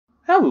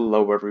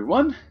Hello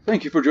everyone,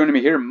 thank you for joining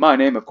me here. My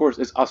name, of course,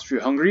 is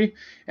Austria-Hungary,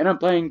 and I'm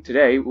playing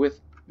today with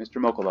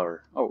Mr. Mokular.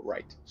 Oh,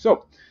 right.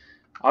 So,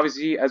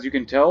 obviously, as you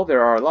can tell,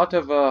 there are a lot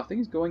of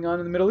things going on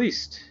in the Middle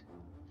East.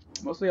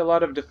 Mostly a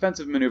lot of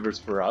defensive maneuvers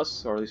for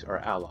us, or at least our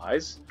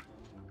allies.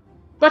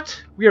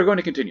 But, we are going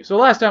to continue. So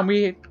last time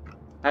we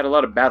had a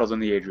lot of battles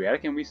in the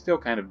Adriatic, and we still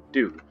kind of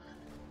do.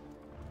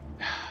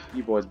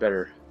 You boys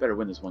better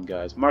win this one,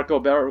 guys. Marco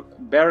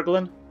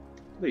Berglin,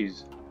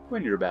 please,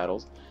 win your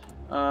battles.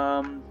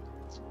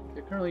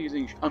 I'm currently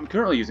using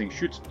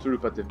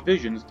Schutztruppe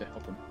divisions to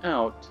help them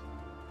out.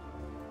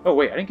 Oh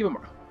wait, I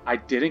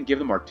didn't give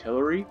them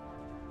artillery.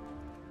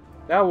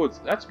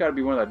 That's got to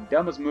be one of the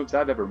dumbest moves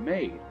I've ever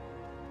made.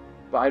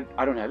 But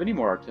I don't have any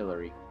more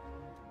artillery.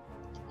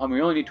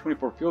 We only need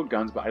 24 field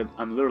guns, but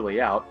I'm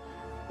literally out.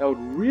 That would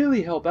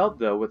really help out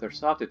though with our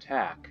soft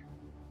attack.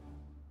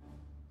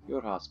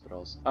 Field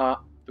hospitals. Do I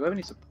have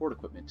any support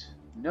equipment?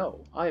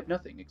 No, I have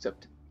nothing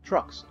except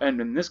trucks.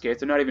 And in this case,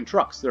 they're not even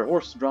trucks. They're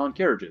horse-drawn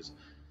carriages.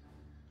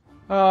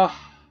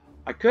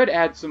 I could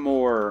add some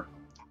more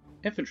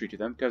infantry to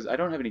them because I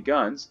don't have any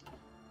guns.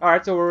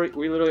 Alright, so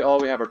we literally all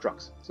we have are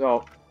trucks.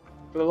 So,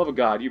 for the love of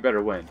God, you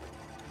better win.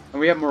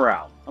 And we have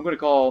morale. I'm going to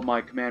call my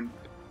command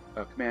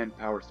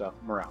power stuff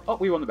morale. Oh,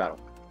 we won the battle.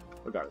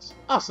 Regardless.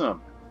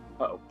 Awesome!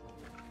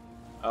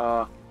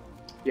 Uh-oh.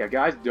 Yeah,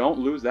 guys, don't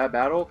lose that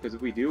battle, because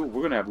if we do,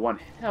 we're going to have one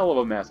hell of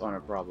a mess on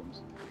our problems.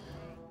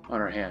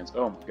 On our hands.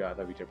 Oh my god,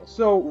 that'd be terrible.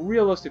 So,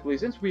 realistically,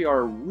 since we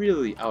are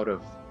really out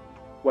of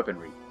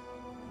weaponry,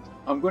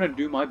 I'm going to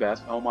do my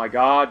best. Oh my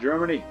god,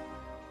 Germany!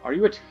 Are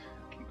you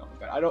attacking? Oh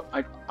my god,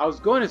 I was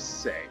going to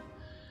say,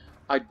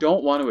 I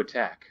don't want to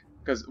attack,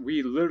 because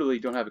we literally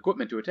don't have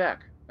equipment to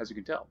attack, as you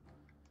can tell.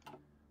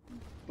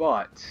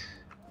 But,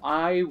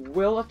 I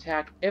will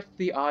attack if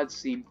the odds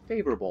seem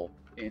favorable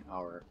in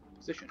our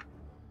position.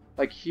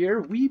 Like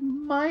here, we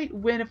might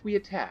win if we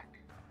attack.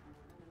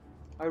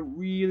 I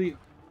really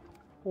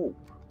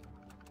hope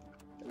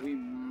that we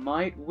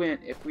might win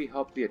if we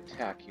help the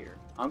attack here.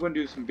 I'm going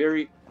to do some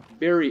very,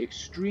 very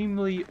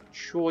extremely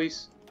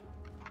choice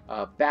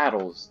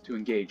battles to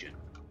engage in.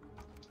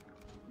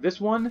 This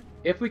one,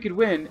 if we could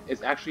win,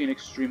 is actually an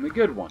extremely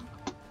good one.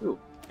 Ooh,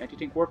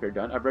 anti-tank warfare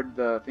done. I've read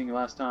the thing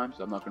last time,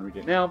 so I'm not going to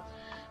read it now.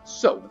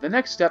 So, the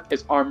next step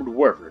is armored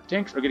warfare.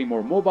 Tanks are getting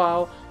more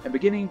mobile and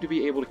beginning to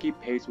be able to keep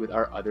pace with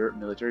our other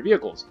military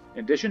vehicles.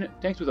 In addition,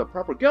 tanks with a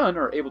proper gun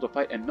are able to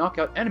fight and knock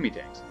out enemy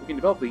tanks. We can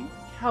develop the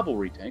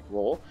cavalry tank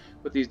role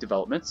with these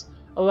developments,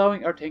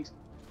 allowing our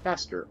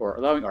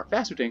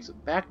faster tanks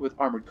backed with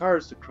armored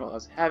cars to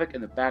cause havoc in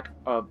the back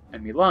of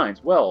enemy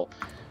lines. Well,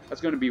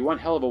 that's going to be one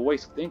hell of a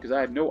waste thing because I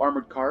have no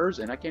armored cars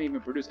and I can't even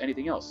produce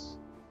anything else.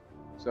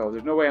 So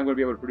there's no way I'm going to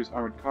be able to produce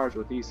armored cars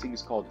with these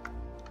things called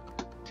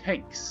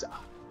tanks.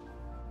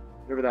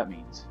 Whatever that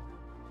means.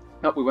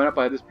 No, we went up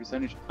by this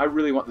percentage. I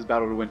really want this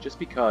battle to win just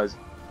because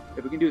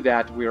if we can do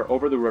that, we are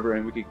over the river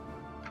and we could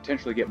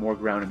potentially get more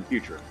ground in the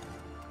future.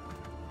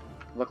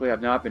 Luckily,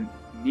 I've not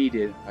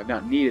needed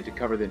to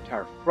cover the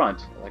entire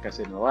front, like I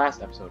said in the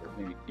last episode, or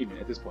maybe even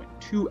at this point,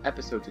 2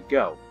 episodes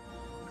ago.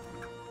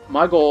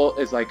 My goal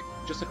is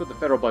just like with the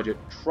federal budget,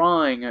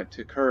 trying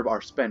to curb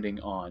our spending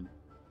on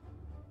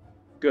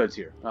goods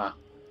here.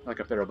 Like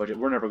a federal budget,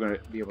 we're never going to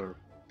be able to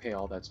pay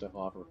all that stuff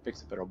off or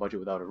fix the federal budget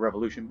without a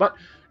revolution. But,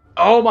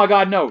 oh my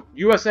god, no!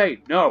 USA,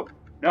 no!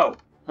 No!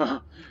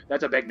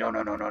 That's a big no,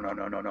 no, no, no, no,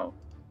 no, no, no.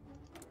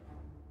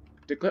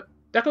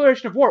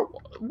 Declaration of war.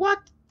 What?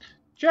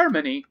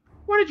 Germany?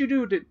 What did you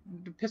do to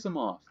piss them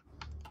off?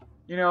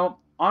 You know,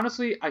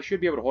 honestly, I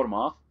should be able to hold them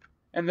off.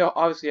 And they'll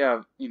obviously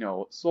have, you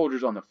know,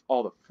 soldiers on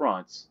all the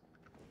fronts.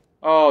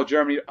 Oh,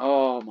 Germany.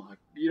 Oh my.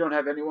 You don't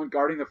have anyone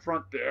guarding the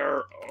front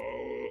there.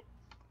 Oh.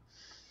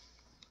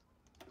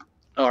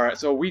 Alright,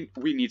 so we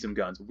need some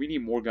guns. We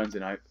need more guns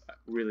than I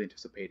really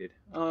anticipated.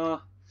 Yeah,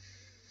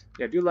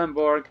 do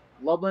Lemberg.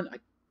 Lublin,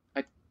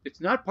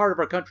 it's not part of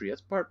our country.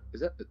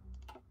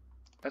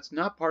 That's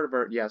not part of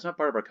our, yeah, it's not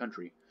part of our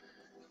country.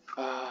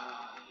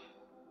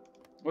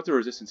 What's the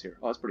resistance here?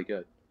 Oh, that's pretty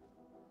good.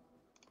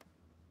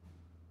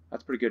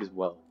 That's pretty good as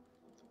well.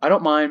 I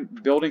don't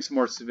mind building some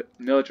more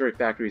military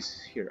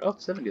factories here. Oh,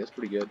 70, that's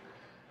pretty good.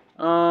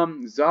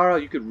 Zara,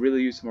 you could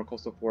really use some more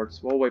coastal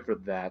forts. We'll wait for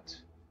that.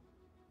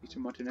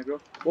 Eastern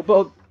Montenegro. We'll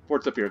build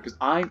forts up here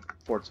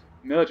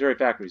military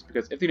factories.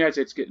 Because if the United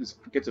States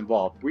gets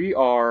involved, we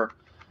are,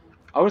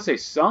 I would say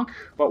sunk,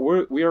 but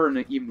we are in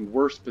an even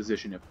worse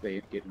position if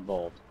they get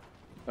involved.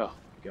 Oh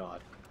my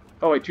god.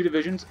 Oh wait, 2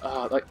 divisions.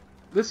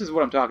 This is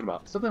what I'm talking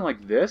about. Something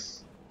like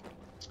this.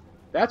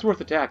 That's worth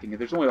attacking. If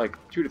there's only like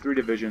 2 to 3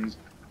 divisions,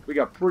 we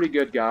got pretty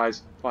good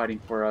guys fighting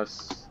for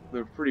us.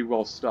 They're pretty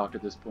well stocked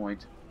at this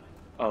point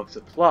of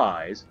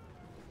supplies.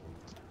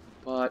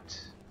 But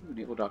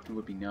naval doctrine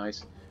would be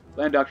nice.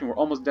 Land doctrine, we're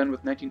almost done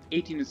with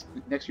 1918 is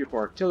next year for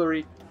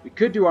artillery. We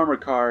could do armored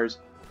cars.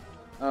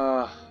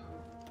 Yeah,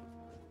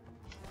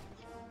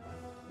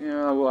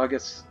 well, I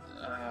guess.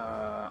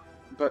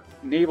 But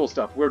naval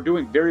stuff, we're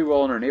doing very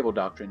well in our naval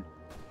doctrine.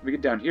 If we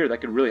get down here, that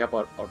could really help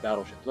out our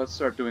battleships. Let's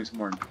start doing some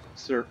more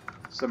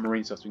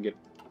submarine stuff so we can get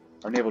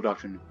our naval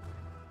doctrine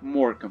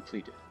more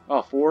completed.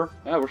 Oh, 4?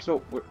 Yeah,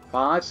 we're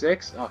 5,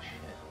 6? Oh, shit.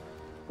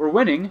 We're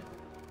winning.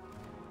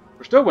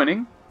 We're still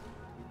winning.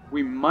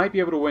 We might be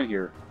able to win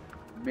here.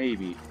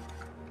 Maybe.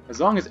 As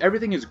long as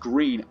everything is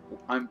green,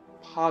 I'm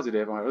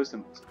positive, or at least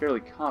I'm fairly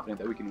confident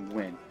that we can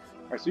win.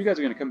 Alright, so you guys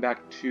are going to come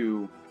back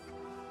to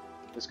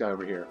this guy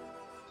over here.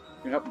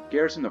 You're going to help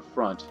garrison the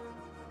front.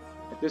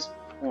 At this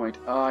point,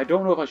 I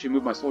don't know if I should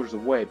move my soldiers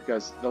away,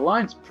 because the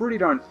line's pretty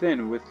darn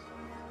thin with,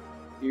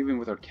 even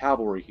with our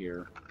cavalry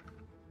here.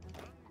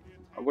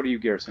 What are you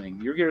garrisoning?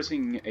 You're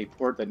garrisoning a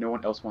port that no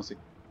one else wants to...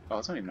 Oh,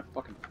 it's not even a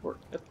fucking port.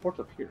 That port's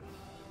up here.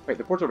 Wait,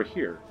 the port's over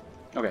here.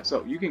 Okay,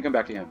 so you can come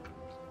back to him.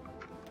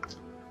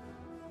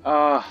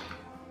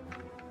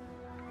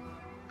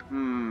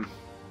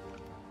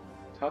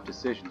 Tough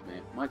decisions,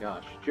 man. My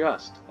gosh,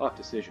 just tough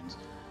decisions.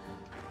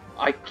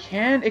 I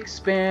can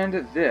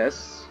expand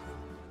this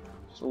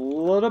just a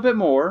little bit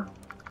more,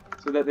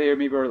 so that they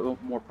maybe are a little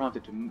more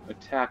prompted to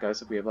attack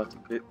us if we have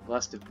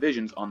less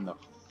divisions on the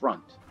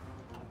front.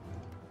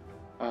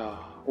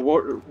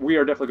 We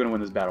are definitely going to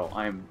win this battle.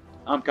 I'm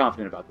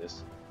confident about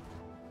this.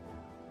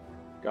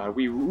 God,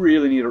 we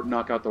really need to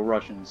knock out the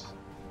Russians.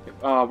 If,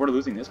 we're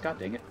losing this. God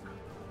dang it!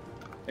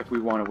 If we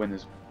want to win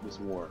this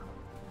war.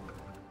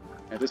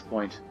 At this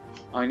point,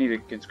 I need to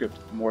conscript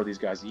more of these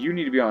guys. You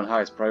need to be on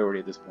highest priority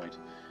at this point.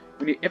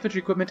 We need infantry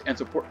equipment and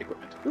support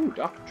equipment. Ooh,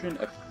 doctrine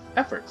of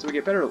effort. So we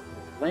get better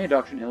land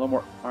doctrine and a little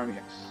more army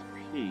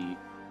XP.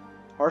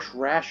 Harsh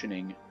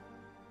rationing.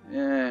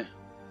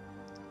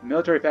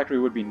 Military factory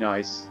would be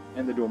nice.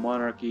 End the dual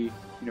monarchy.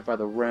 Unify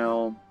the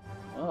realm.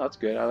 Oh, that's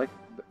good. I like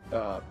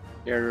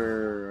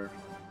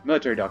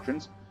military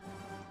doctrines.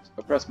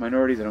 Oppress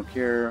minorities. I don't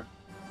care.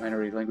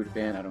 Minority language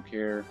ban. I don't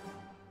care.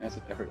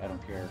 Massive effort. I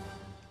don't care.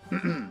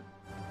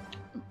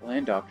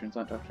 Land doctrines.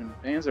 Land doctrine.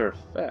 Panzer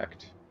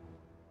effect.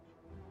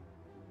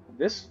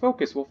 This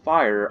focus will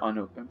fire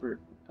on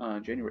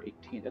January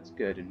 18th. That's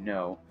good to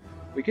know.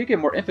 We could get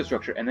more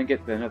infrastructure and then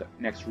get the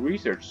next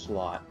research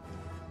slot.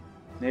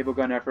 Naval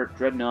gun effort,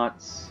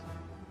 dreadnoughts.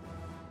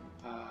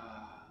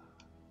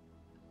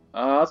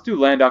 Let's do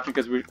land doctrine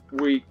because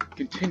we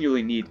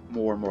continually need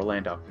more and more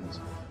land doctrines.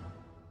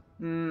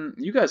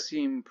 You guys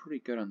seem pretty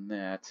good on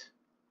that.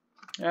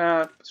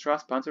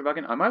 Strasse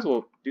Panzerwagen. I might as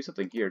well do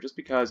something here just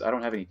because I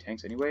don't have any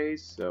tanks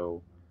anyways,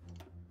 so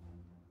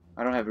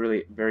I don't have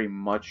really very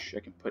much I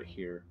can put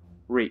here.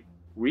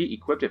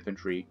 Re-equipped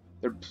infantry.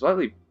 They're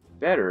slightly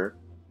better.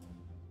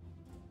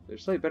 They're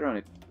slightly better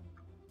on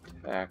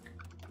attack.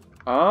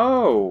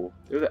 Oh!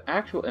 They're the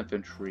actual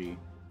infantry.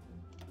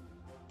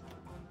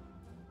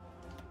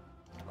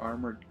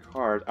 Armored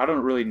cars. I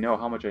don't really know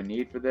how much I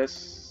need for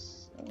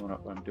this. I don't know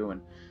what I'm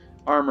doing.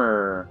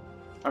 Armored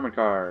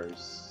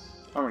cars.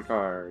 Armored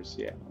cars.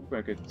 Yeah, I'm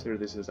going to consider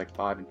this as like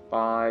 5 and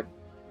 5.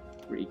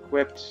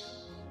 Re-equipped.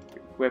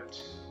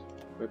 Equipped.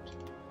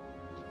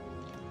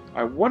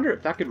 I wonder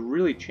if that could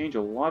really change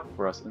a lot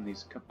for us in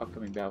these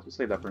upcoming battles. We'll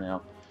save that for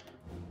now.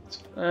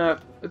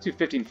 Let's do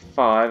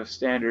 15-5,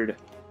 standard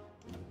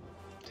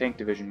tank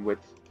division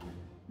width.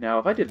 Now,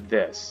 if I did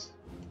this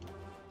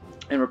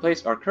and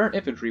replace our current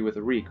infantry with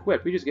a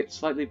re-equipped, we just get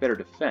slightly better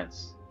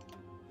defense.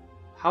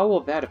 How will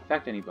that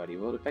affect anybody?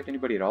 Will it affect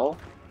anybody at all?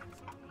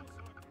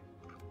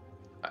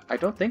 I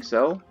don't think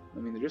so. I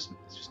mean, it's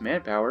just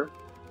manpower.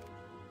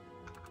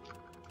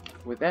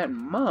 With that in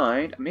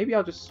mind, maybe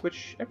I'll just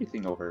switch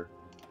everything over.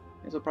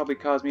 This will probably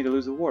cause me to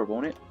lose the war,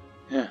 won't it?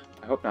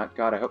 I hope not.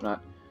 God, I hope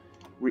not.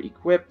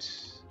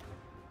 Re-equipped.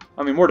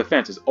 I mean, more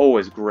defense is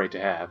always great to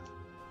have.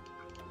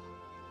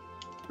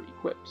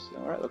 Re-equipped.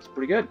 Alright, looks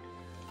pretty good.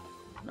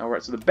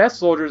 Alright, so the best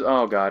soldiers...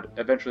 Oh, God.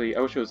 Eventually, I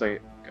wish it was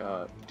like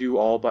a do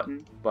all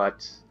button,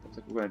 but looks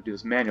like we're going to do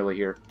this manually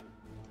here.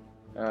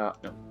 No.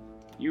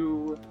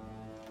 You.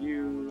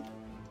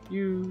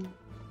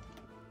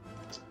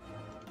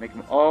 Make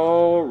them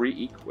all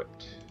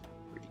re-equipped.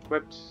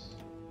 Re-equipped.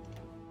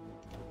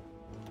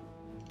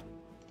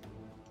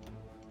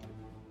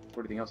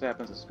 Before anything else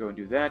happens, let's go and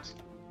do that.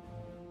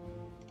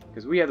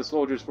 Because we have the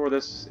soldiers for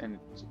this, and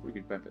it's a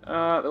pretty good benefit.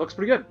 That looks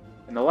pretty good.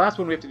 And the last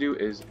one we have to do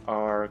is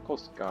our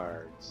Coast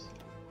Guards.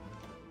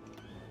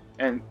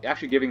 And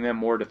actually giving them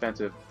more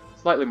defensive,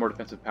 slightly more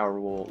defensive power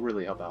will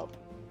really help out.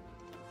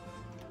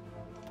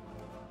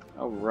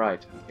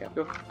 Alright. Yeah,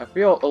 I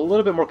feel a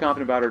little bit more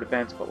confident about our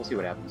defense, but we'll see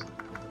what happens.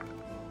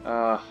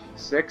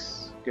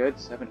 6. Good.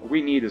 7.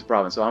 We need this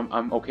province, so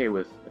I'm okay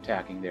with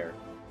attacking there.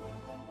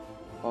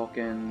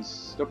 Balkans.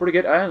 Still pretty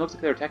good. It looks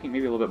like they're attacking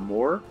maybe a little bit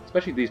more.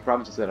 Especially these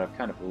provinces that I've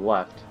kind of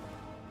left.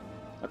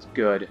 That's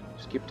good.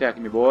 Just keep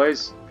attacking me,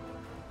 boys.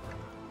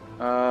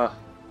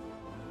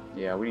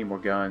 Yeah, we need more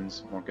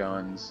guns. More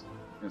guns.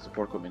 And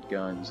support equipment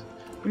guns.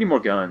 We need more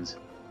guns.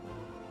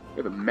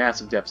 We have a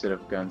massive deficit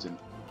of guns and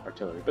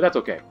artillery, but that's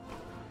okay.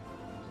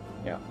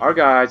 Yeah, our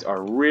guys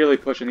are really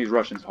pushing these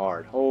Russians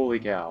hard. Holy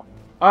cow.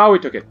 Oh, we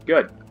took it.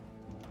 Good.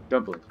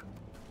 Don't believe.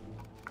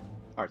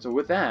 Alright, so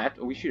with that,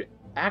 we should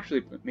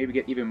actually maybe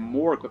get even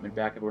more equipment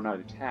back if we're not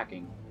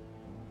attacking.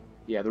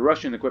 Yeah, the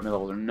Russian equipment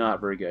levels are not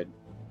very good.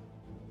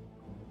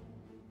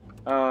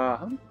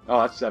 How many?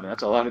 Oh, that's 7.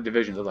 That's a lot of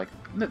divisions. I was like,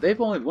 they've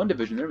only 1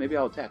 division there. Maybe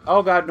I'll attack.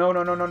 Oh God, no,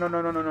 no, no, no, no,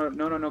 no, no, no, no,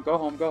 no, no, no. Go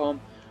home, go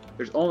home.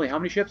 There's only how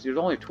many ships? There's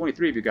only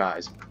 23 of you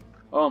guys.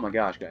 Oh my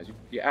gosh, guys,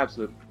 you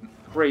absolute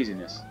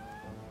craziness.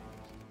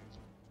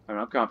 I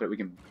mean, I'm confident we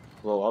can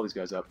blow all these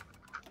guys up.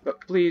 But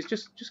please,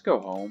 just go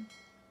home.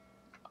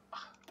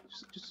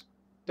 Just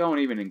don't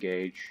even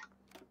engage.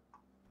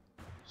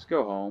 Just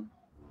go home.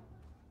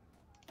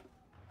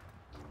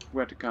 We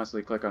have to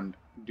constantly click on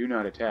Do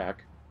Not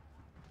Attack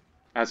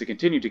as we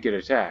continue to get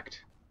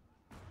attacked.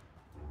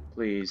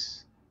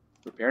 Please,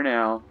 prepare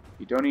now.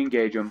 You don't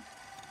engage them.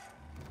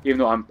 Even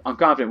though I'm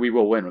confident we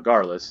will win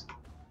regardless.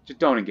 Just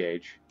don't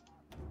engage.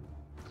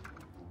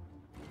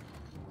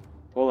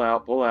 Pull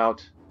out, pull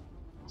out.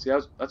 See,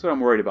 that's what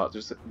I'm worried about.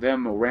 Just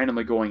them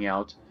randomly going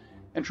out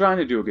and trying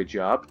to do a good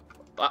job.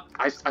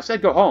 I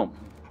said go home.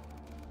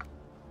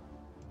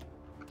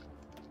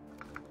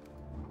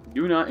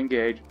 Do not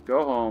engage.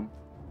 Go home.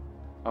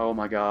 Oh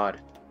my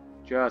God.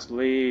 Just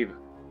leave.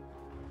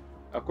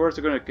 Of course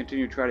they're going to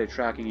continue to try to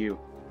tracking you.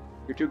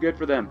 You're too good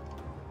for them.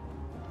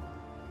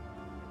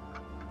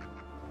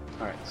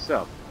 Alright,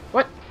 so.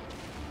 What?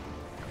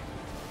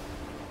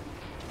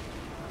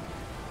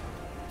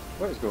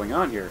 What is going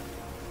on here?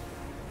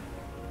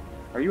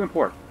 Are you in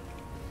port?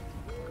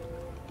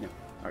 No.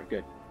 Alright,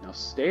 good. Now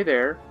stay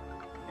there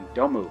and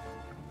don't move.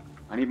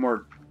 I need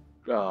more,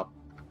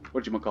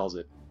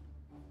 whatchamacallit?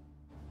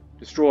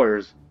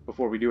 Destroyers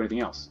before we do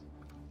anything else.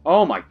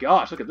 Oh my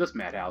gosh, look at this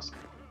madhouse.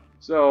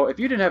 So, if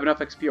you didn't have enough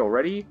XP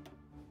already,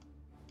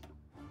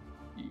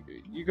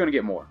 you're going to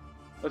get more.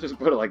 Let's just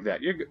put it like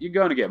that. You're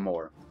going to get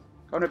more.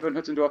 Connor von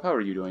Hutzendorf, how are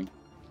you doing?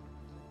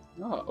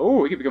 Oh,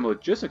 we can become a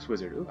logistics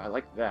wizard. Ooh, I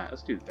like that.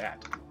 Let's do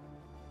that.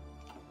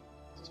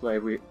 This way,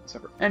 if we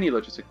suffer any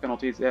logistic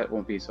penalties, that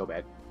won't be so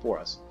bad for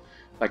us.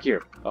 Like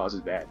here. Oh, this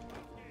is bad.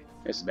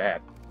 This is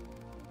bad.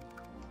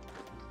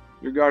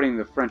 You're guarding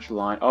the French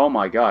line. Oh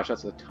my gosh,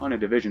 that's a ton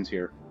of divisions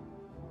here.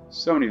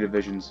 So many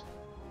divisions.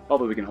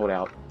 Hopefully we can hold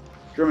out.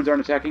 Germans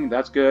aren't attacking.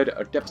 That's good.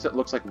 Our deficit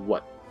looks like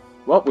what?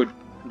 Well,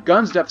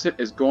 guns deficit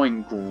is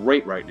going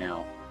great right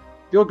now.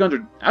 Field guns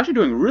are actually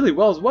doing really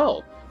well as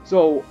well.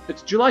 So,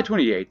 it's July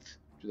 28th,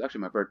 which is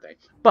actually my birthday.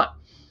 But,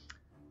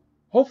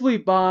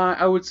 hopefully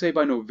I would say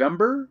by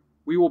November,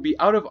 we will be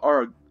out of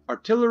our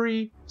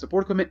artillery,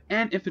 support equipment,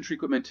 and infantry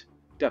equipment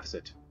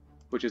deficit,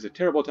 which is a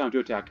terrible time to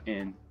attack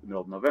in the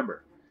middle of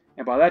November.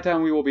 And by that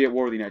time, we will be at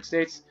war with the United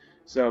States,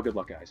 so good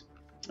luck, guys.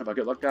 And by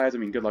good luck, guys, I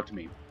mean good luck to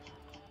me.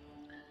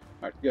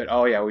 Alright, good.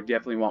 Oh, yeah, we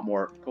definitely want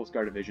more Coast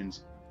Guard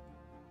divisions.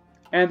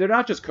 And they're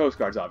not just Coast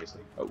Guards,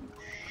 obviously. Oh,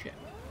 shit.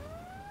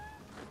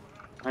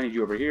 I need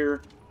you over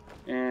here.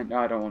 And no,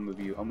 I don't want to move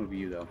you. I'll move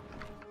you, though.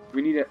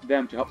 We need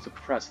them to help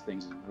suppress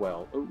things as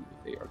well. Oh,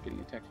 they are getting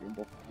attacked here in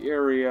both the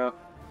area.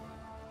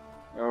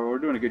 Oh, we're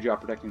doing a good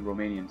job protecting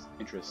Romanian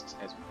interests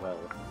as well.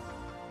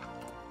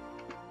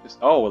 Just,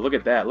 oh, look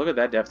at that. Look at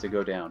that deficit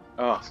go down.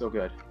 Oh, so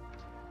good.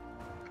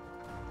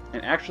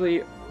 And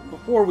actually,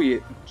 before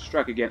we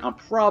strike again, I'm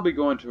probably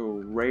going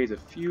to raise a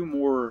few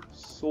more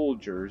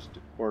soldiers,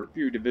 or a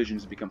few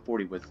divisions to become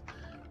 40 with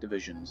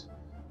divisions.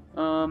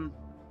 Did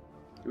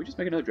we just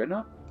make another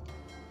dreadnought?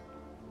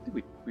 I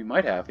think we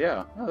might have,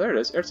 yeah. Oh, there it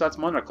is.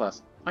 Ersatzmanner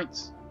class 1.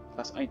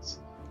 Class 1.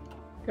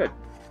 Good.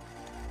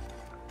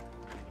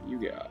 You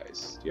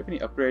guys. Do you have any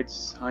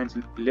upgrades? Heinz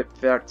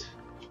Lippwert?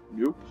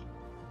 Nope.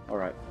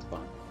 Alright, that's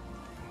fine.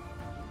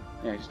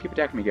 Yeah, just keep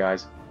attacking me,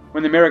 guys.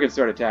 When the Americans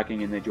start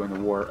attacking and they join the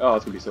war, oh,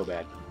 it's going to be so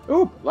bad.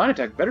 Ooh, line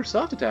attack, better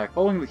soft attack.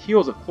 Following the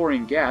heels of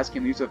chlorine gas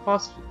came the use of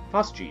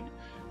phosgene.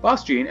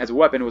 Phosgene, as a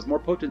weapon, was more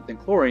potent than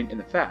chlorine in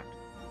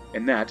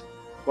that,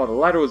 while the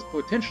latter was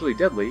potentially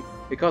deadly,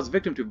 it caused the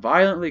victim to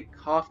violently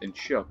cough and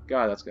choke.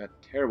 God, that's a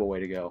terrible way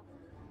to go.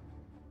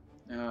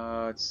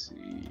 Let's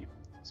see.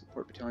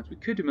 Support battalions. We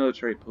could do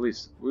military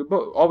police.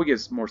 All we get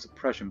is more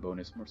suppression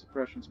bonus. More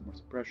suppression, more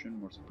suppression,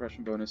 more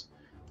suppression bonus.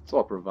 That's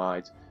all it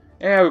provides.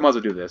 Yeah, we might as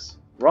well do this.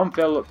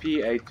 Rumfell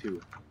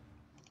PA2.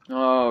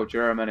 Oh,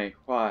 Germany.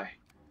 Why?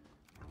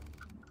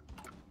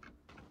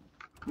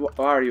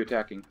 Why are you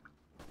attacking?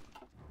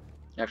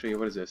 Actually,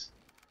 what is this?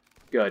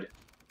 Good.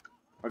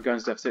 Our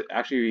guns deficit.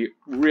 Actually,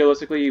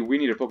 realistically, we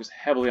need to focus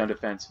heavily on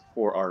defense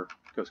for our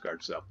Coast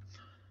Guard. So,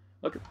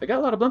 look, they got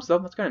a lot of blimps, though.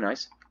 That's kind of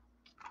nice.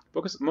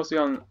 Focus mostly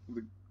on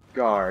the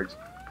guards.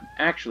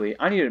 Actually,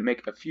 I need to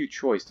make a few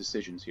choice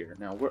decisions here.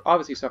 Now, we're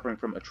obviously suffering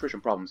from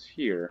attrition problems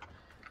here.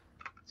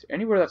 Is there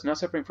anywhere that's not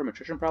suffering from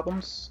attrition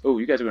problems? Oh,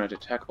 you guys are going to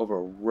attack over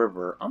a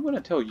river. I'm going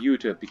to tell you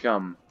to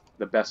become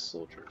the best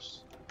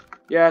soldiers.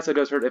 Yes, that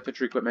does hurt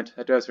infantry equipment.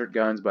 That does hurt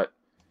guns, but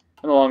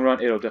in the long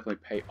run, it'll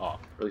definitely pay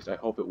off. Or at least I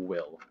hope it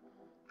will.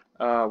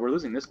 We're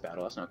losing this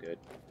battle. That's not good.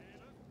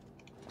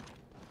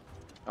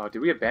 Did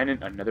we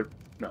abandon another?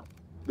 No.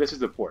 This is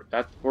the port.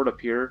 That port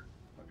up here.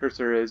 My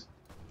cursor is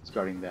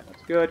guarding that.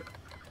 That's good.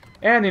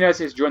 And the United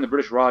States joined the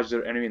British Raj as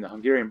their enemy in the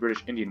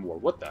Hungarian-British-Indian War.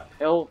 What the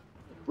hell?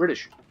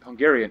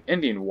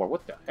 British-Hungarian-Indian War.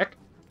 What the heck?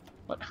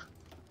 What?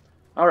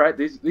 Alright,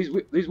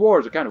 these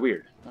wars are kind of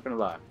weird. Not gonna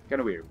lie.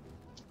 Kind of weird.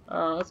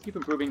 Let's keep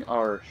improving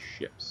our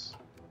ships.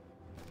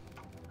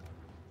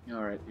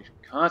 Alright, you're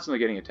constantly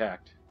getting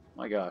attacked.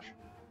 My gosh.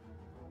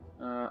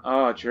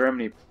 Oh,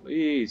 Germany,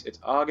 please. It's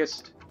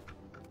August.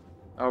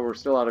 Oh, we're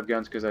still out of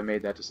guns because I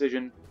made that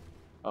decision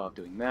of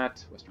doing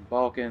that. Western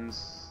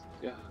Balkans.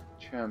 Ugh,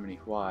 Germany,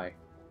 why?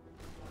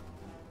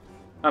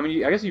 I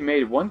mean, I guess you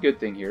made one good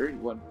thing here. You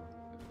want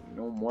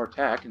no more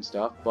attack and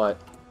stuff,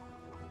 but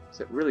is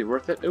it really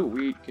worth it? Oh,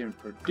 we can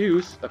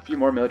produce a few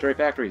more military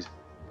factories.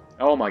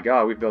 Oh my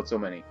god, we've built so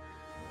many.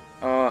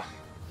 No,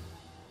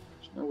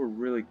 we're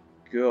really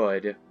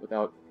good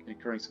without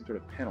incurring some sort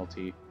of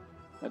penalty.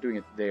 Not doing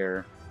it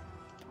there.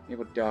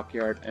 Naval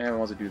dockyard. Anyone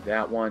wants to do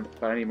that one,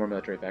 but I need more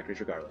military factories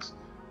regardless.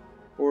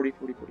 40,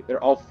 40, 40.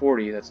 They're all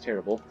 40. That's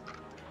terrible.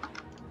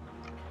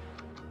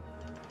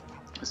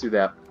 Let's do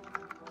that.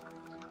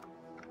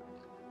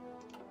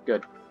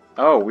 Good.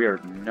 Oh, we are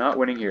not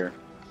winning here.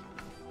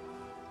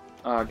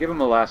 Give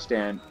them a last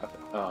stand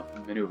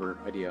maneuver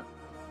idea.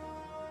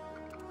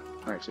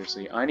 Alright,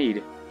 seriously. I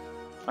need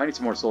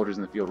some more soldiers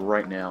in the field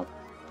right now.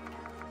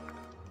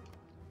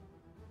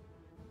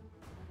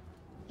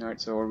 Alright,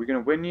 so are we going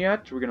to win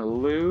yet? We're going to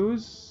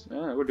lose?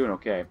 We're doing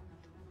okay.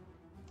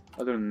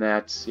 Other than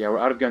that, yeah, we're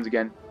out of guns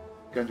again.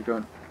 Guns are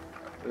going...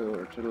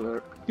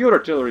 Field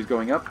artillery is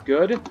going up.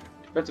 Good.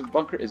 Defensive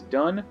bunker is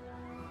done.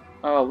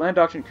 Land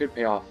auction could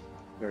pay off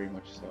very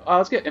much so.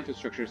 Let's get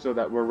infrastructure so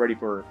that we're ready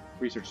for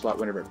research slot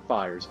whenever it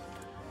fires.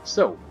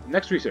 So,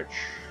 next research.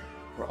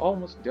 We're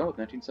almost done with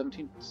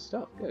 1917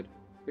 stuff. Good.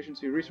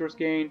 Efficiency, resource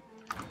gain.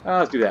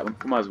 Let's do that one.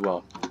 Might as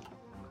well.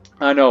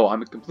 I know,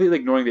 I'm completely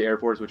ignoring the Air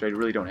Force, which I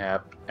really don't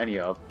have any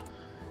of.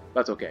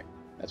 That's okay.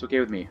 That's okay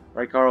with me.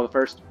 Right, Carl the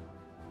First?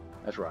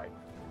 That's right.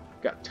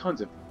 Got tons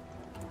of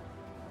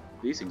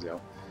these things, though.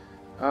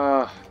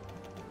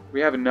 We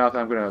have enough.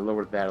 I'm going to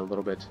lower that a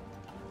little bit.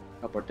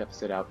 Help our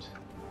deficit out.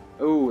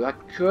 Oh,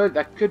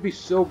 that could be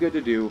so good to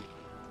do.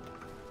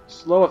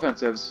 Slow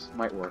offensives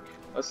might work.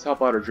 Let's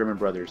help out our German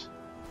brothers.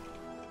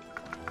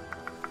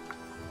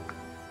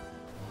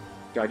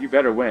 God, you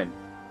better win.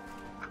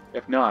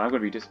 If not, I'm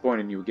going to be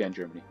disappointed in you again,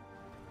 Germany.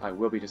 I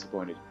will be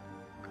disappointed.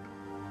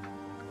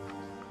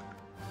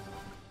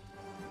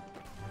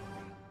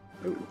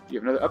 Ooh, you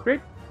have another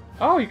upgrade?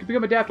 Oh, you can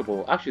become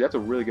adaptable. Actually, that's a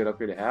really good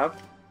upgrade to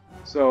have.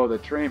 So the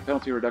terrain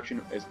penalty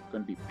reduction is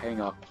going to be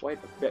paying off quite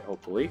a bit,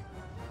 hopefully.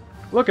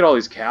 Look at all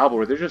these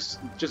cavalry. They're just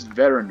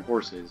veteran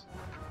horses.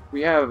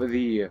 We have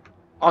the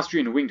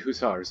Austrian winged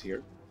hussars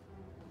here.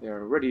 They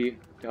are ready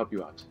to help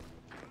you out.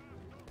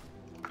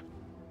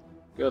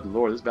 Good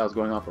lord, this battle's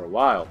going on for a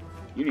while.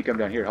 You need to come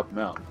down here and help them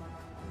out.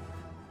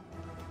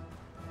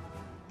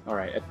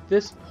 Alright, at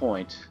this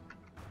point,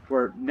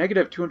 we're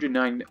negative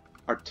 209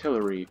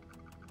 artillery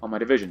on my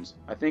divisions.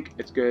 I think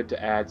it's good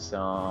to add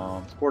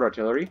some support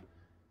artillery.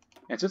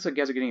 And since the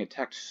guys are getting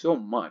attacked so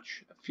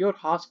much, a field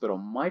hospital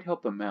might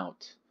help them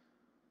out.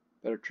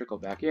 Better trickle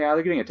back. Yeah,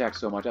 they're getting attacked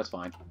so much, that's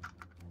fine.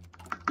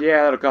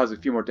 Yeah, that'll cause a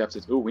few more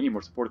deficits. Ooh, we need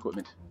more support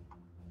equipment.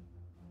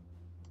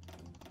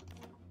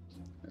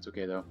 That's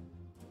okay, though.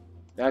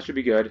 That should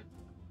be good.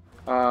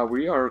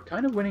 We are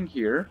kind of winning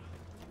here.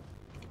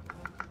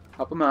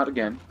 Help them out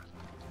again.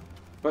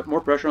 Put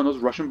more pressure on those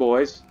Russian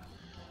boys.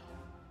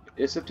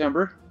 It's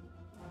September.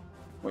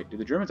 Wait, did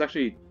the Germans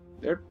actually...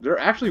 They're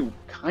actually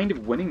kind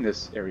of winning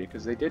this area,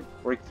 because they did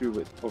break through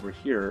it over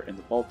here in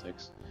the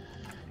Baltics.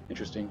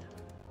 Interesting.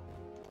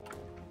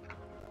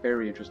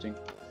 Very interesting.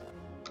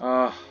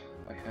 I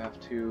have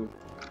to...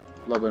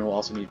 Lublin will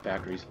also need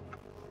factories.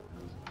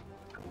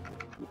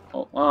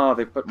 Oh,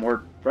 they put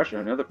more pressure,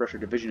 another pressure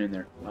division in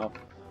there. Wow.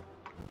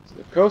 So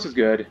the coast is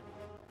good.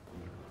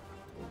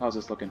 How's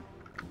this looking?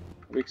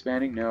 Are we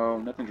expanding? No,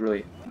 nothing's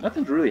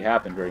really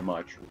happened very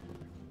much.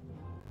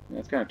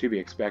 That's kind of to be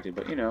expected,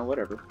 but you know,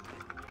 whatever.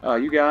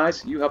 You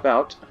guys, you help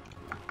out.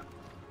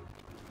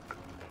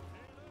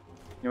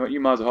 You know what?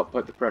 You might as well help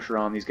put the pressure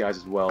on these guys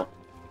as well.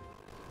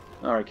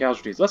 Alright,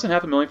 casualties. Less than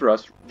 500,000 for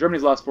us.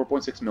 Germany's lost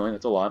 4.6 million.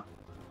 That's a lot.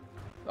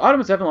 The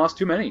Ottomans haven't lost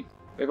too many.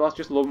 They've lost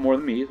just a little more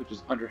than me, which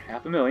is under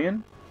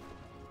 500,000.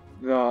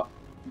 The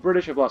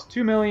British have lost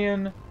 2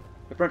 million.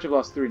 The French have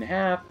lost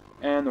 3.5.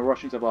 And the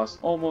Russians have lost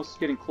almost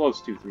getting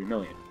close to 3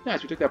 million.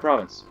 Nice, we took that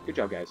province. Good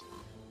job, guys.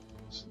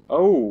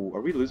 Oh,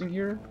 are we losing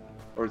here?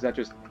 Or is that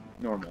just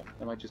normal?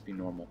 That might just be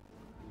normal.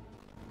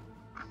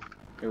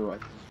 Ooh,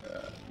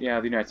 yeah,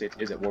 the United States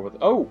is at war with...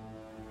 Oh!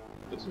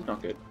 This is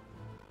not good.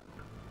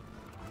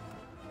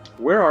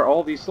 Where are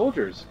all these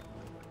soldiers?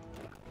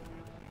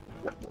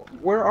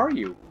 Where are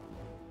you?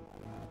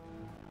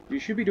 You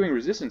should be doing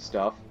resistance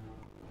stuff.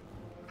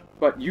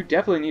 But you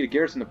definitely need to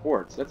garrison the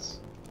ports. That's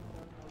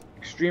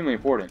extremely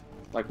important.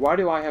 Like, why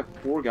do I have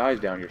 4 guys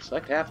down here?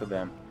 Select half of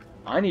them.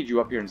 I need you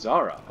up here in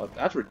Zara. Oh,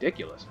 that's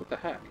ridiculous. What the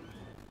heck?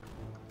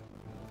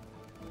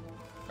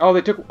 Oh,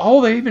 they took...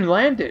 Oh, they even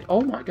landed!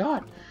 Oh my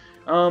god!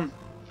 We're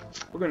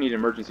gonna need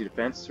emergency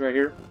defense right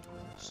here.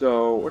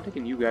 So, we're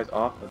taking you guys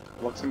off of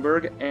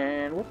Luxembourg,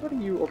 and we're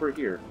putting you over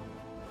here.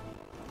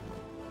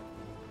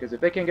 Because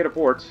if they can't get a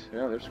port,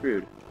 yeah, they're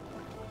screwed.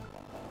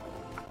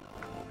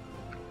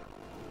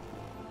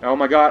 Oh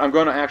my god, I'm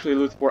gonna actually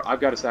lose the port. I've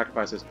got to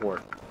sacrifice this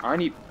port. I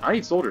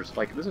need soldiers.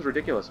 Like, this is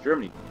ridiculous.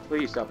 Germany,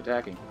 Please stop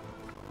attacking.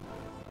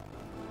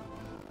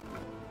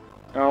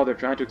 Oh, they're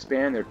trying to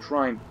expand. They're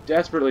trying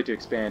desperately to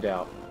expand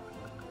out.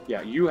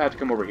 Yeah, you have to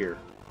come over here.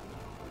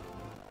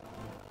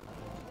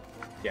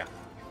 Yeah,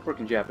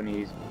 freaking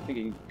Japanese. Think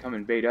you can come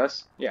invade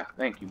us? Yeah,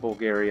 thank you,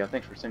 Bulgaria.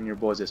 Thanks for sending your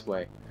boys this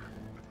way.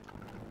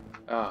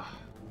 Ah,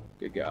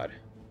 good God.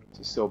 This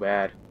is so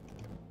bad.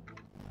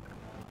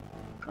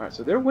 Alright,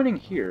 so they're winning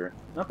here.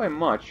 Not by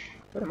much,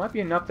 but it might be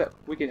enough that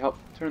we could help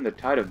turn the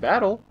tide of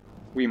battle.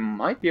 We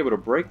might be able to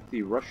break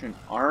the Russian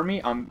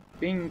army. I'm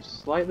being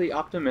slightly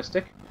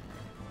optimistic,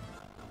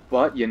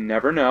 but you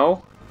never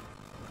know.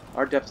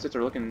 Our deficits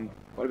are looking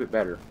quite a bit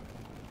better,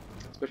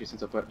 especially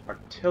since I put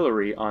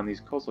artillery on these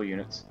coastal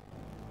units.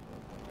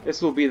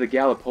 This will be the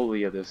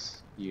Gallipoli of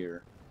this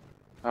year.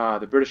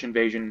 The British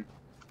invasion,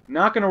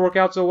 not going to work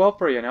out so well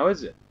for you now,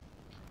 is it?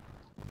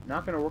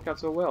 Not going to work out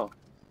so well.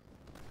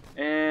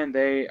 And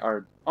they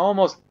are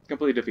almost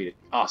completely defeated.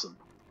 Awesome.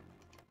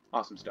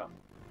 Awesome stuff.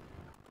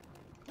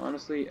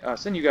 Honestly,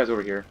 send you guys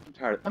over here.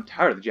 I'm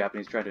tired of the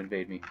Japanese trying to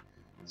invade me.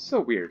 It's so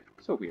weird.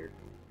 So weird.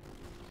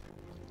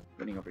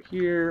 Winning over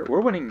here. We're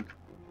winning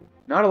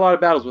not a lot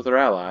of battles with our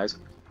allies.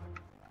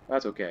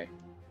 That's okay.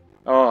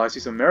 Oh, I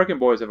see some American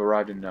boys have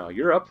arrived in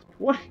Europe.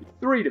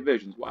 23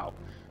 divisions. Wow.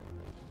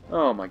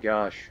 Oh my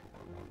gosh.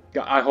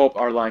 God, I hope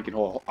our line can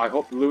hold. I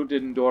hope the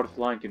Ludendorff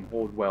line can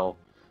hold well.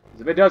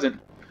 Because if it doesn't,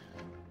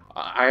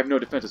 I have no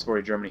defenses for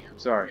you, Germany. I'm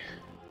sorry.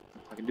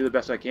 I can do the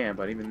best I can,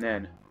 but even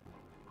then,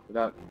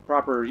 without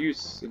proper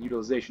use and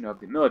utilization of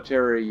the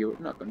military, you're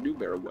not going to do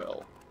very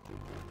well.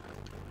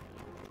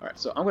 Alright,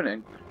 so I'm going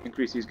to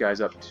increase these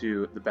guys up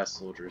to the best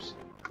soldiers.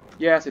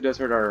 Yes, it does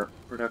hurt our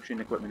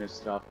production equipment and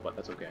stuff, but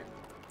that's okay.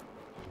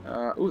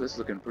 Ooh, this is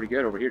looking pretty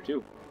good over here,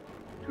 too.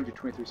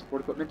 223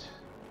 support equipment.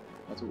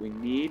 That's what we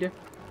need.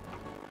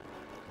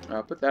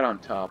 Put that on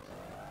top.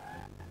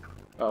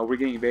 We're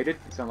getting invaded.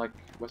 It sounds like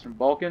Western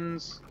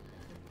Balkans.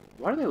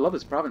 Why do they love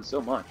this province so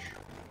much?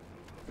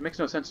 It makes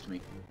no sense to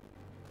me.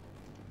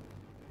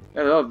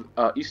 I love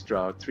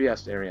Istra,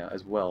 Trieste area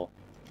as well.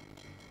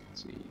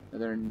 Let's see.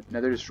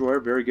 Another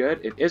destroyer, very good.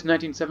 It is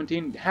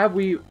 1917. Have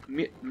we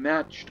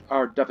matched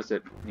our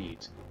deficit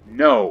needs?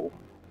 No.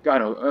 God,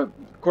 no.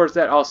 Of course,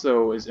 that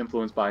also is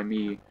influenced by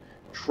me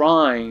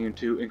trying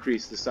to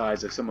increase the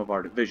size of some of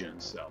our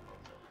divisions, so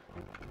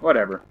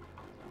whatever.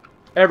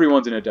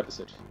 Everyone's in a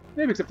deficit.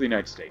 Maybe except for the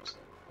United States.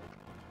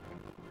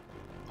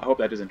 I hope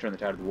that doesn't turn the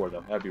tide of the war,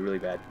 though. That would be really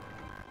bad.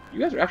 You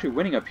guys are actually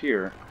winning up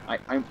here.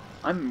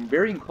 I'm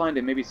very inclined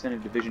to maybe send a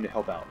division to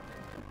help out.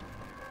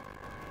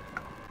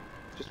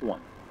 Just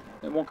one.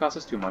 It won't cost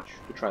us too much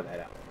to try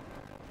that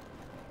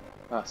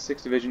out.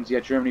 6 divisions. Yeah,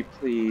 Germany,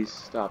 please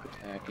stop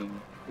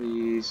attacking.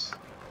 Please.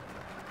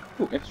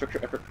 Ooh, infrastructure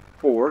effort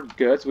 4.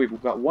 Good. So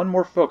we've got one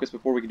more focus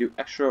before we can do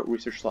extra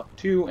research slot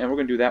 2, and we're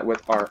going to do that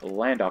with our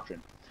land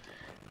doctrine.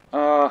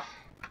 How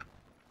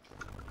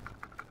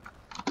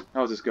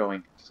is this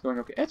going? Is this going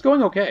okay? It's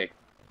going okay.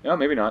 No,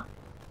 maybe not.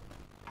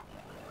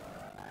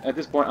 At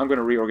this point, I'm going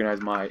to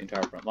reorganize my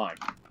entire front line.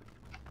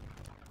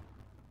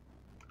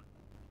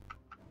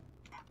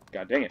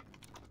 God dang it.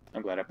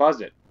 I'm glad I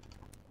paused it.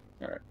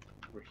 Alright,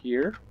 we're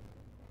here.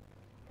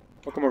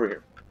 We'll come over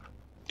here.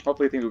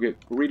 Hopefully things will get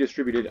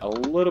redistributed a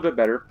little bit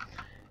better.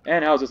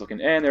 And how's this looking?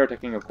 And they're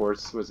attacking, of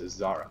course, was it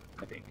Zara,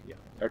 I think. Yeah,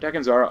 they're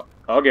attacking Zara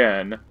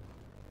again.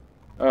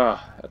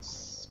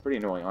 That's pretty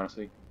annoying,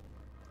 honestly.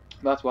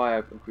 That's why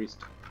I've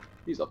increased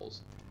these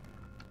levels.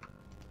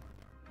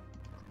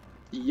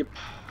 Yep.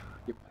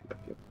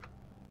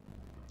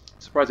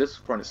 Surprised this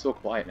front is so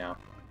quiet now.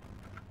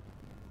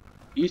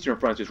 Eastern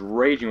front is just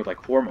raging with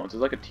like hormones.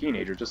 It's like a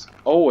teenager, just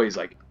always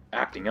like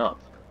acting up.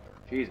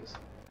 Jesus,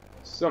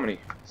 so many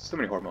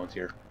hormones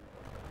here.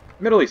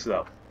 Middle East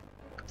though,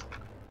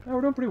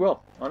 we're doing pretty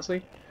well,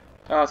 honestly.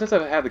 Since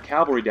I have the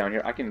cavalry down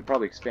here, I can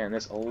probably expand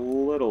this a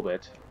little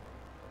bit.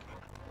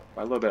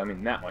 By a little bit, I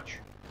mean that much.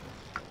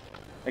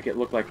 Make it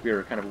look like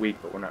we're kind of weak,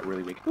 but we're not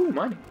really weak. Ooh,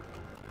 mining.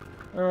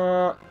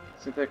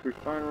 Synthetic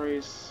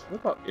refineries.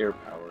 What about air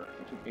power?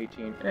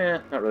 18,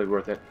 not really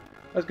worth it.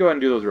 Let's go ahead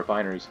and do those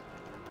refineries.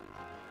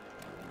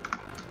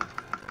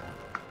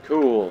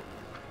 Cool.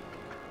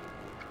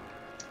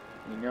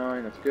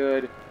 29, that's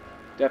good.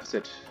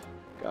 Deficit.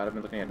 God, I've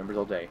been looking at numbers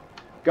all day.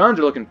 Guns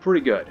are looking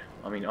pretty good.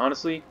 I mean,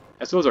 honestly,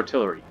 as so is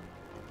artillery.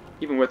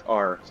 Even with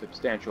our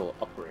substantial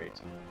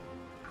upgrades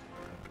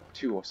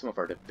to some of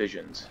our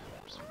divisions.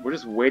 We're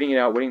just waiting it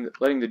out,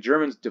 letting the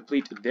Germans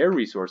deplete their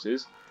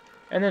resources,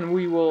 and then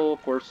we will,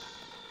 of course,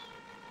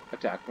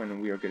 attack when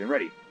we are good and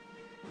ready.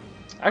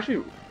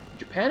 Actually,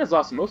 Japan has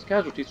lost the most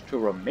casualties to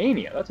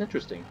Romania. That's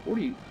interesting.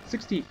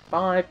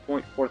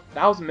 65.4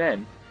 thousand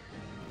men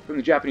from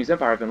the Japanese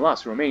Empire have been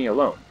lost to Romania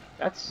alone.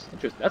 That's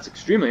interesting. That's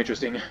extremely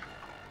interesting.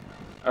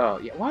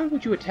 Yeah. Why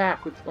would you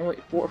attack with only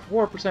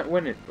 4%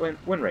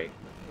 win rate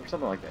or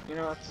something like that? You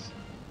know, that's.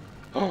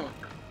 Oh,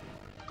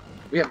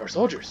 we have more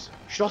soldiers.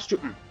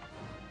 Schlossstruppen.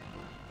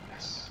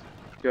 Yes.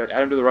 Good.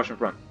 Add them to the Russian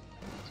front.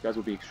 These guys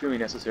will be extremely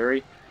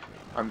necessary.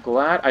 I'm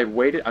glad I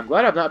waited. I'm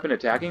glad I've not been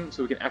attacking,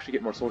 so we can actually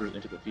get more soldiers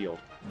into the field.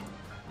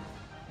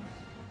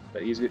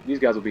 But these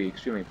guys will be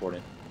extremely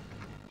important.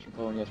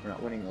 Poland, yes, we're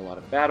not winning a lot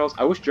of battles.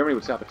 I wish Germany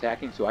would stop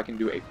attacking so I can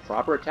do a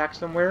proper attack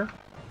somewhere.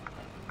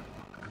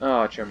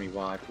 Oh, Germany,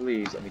 why?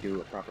 Please let me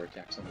do a proper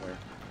attack somewhere.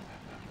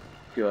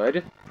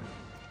 Good.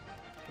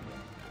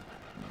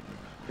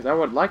 Because I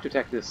would like to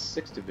attack this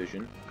 6th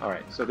division.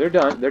 Alright, so they're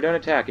done. They're done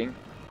attacking.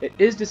 It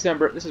is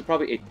December. This is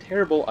probably a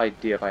terrible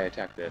idea if I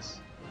attack this.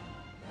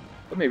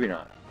 But maybe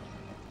not.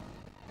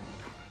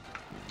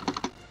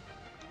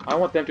 I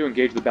want them to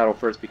engage the battle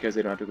first because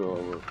they don't have to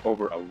go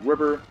over a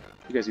river.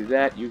 You guys do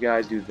that, you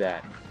guys do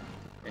that.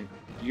 And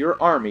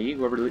your army,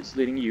 whoever is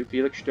leading you,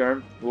 Felix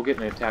Sturm, will get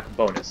an attack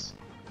bonus.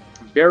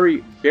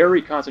 Very,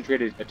 very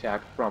concentrated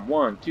attack from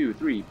 1, 2,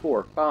 3,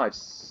 4,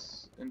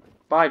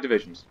 5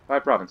 divisions,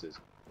 5 provinces.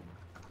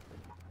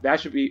 That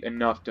should be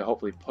enough to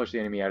hopefully push the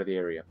enemy out of the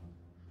area.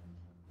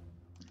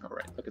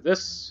 Alright, look at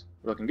this.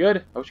 We're looking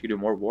good. I wish we could do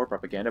more war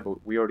propaganda,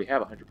 but we already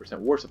have 100%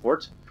 war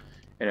support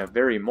in a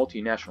very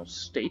multinational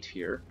state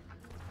here.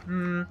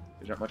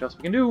 There's not much else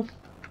we can do.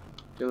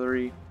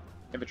 Artillery,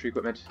 infantry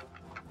equipment.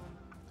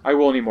 I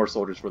will need more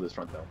soldiers for this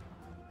front, though.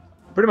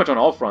 Pretty much on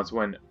all fronts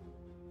when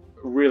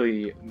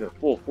really the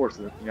full force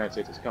of the United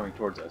States is coming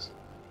towards us.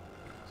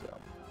 So,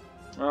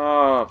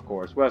 oh, of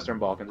course, Western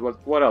Balkans.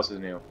 What else is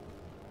new?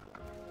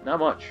 Not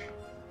much.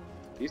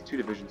 These 2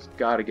 divisions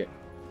gotta get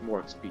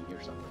more XP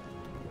or something.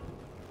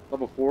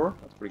 Level 4?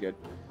 That's pretty good.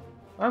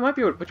 I might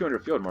be able to put you under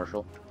Field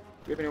Marshal. Do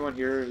you have anyone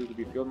here who could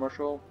be Field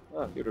Marshal?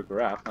 Ah, Theodore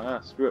Graf. Ah,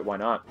 screw it, why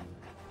not?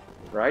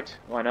 Right?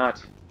 Why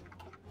not?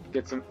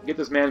 Get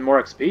this man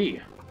more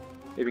XP.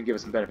 Maybe give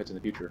us some benefits in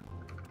the future.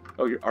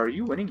 Oh, are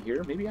you winning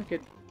here? Maybe I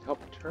could help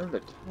turn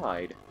the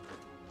tide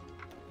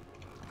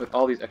with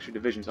all these extra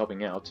divisions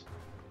helping out.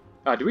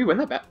 Do we win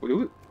that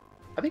battle?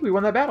 I think we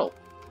won that battle.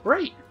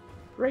 Great,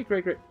 great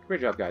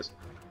job, guys.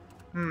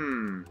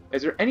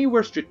 Is there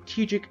anywhere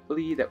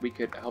strategically that we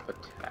could help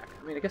attack?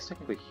 I mean, I guess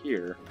technically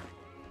here.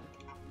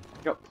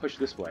 We can push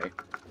this way.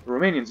 The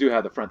Romanians do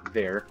have the front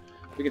there.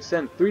 We can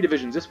send 3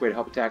 divisions this way to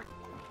help attack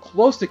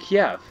close to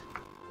Kiev.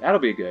 That'll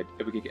be good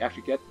if we could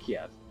actually get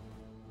Kiev.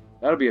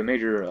 That'll be a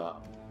major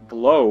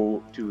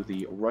blow to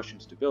the Russian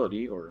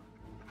stability, or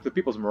the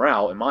people's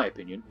morale, in my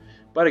opinion.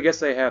 But I guess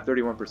they have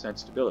 31%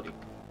 stability.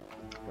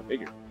 Go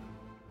figure.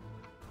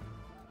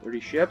 30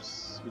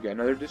 ships. We got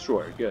another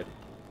destroyer. Good.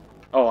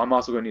 Oh, I'm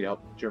also going to need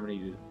help Germany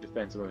to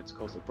defend some of its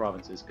coastal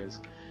provinces, because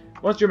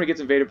once Germany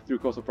gets invaded through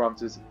coastal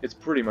provinces, it's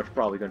pretty much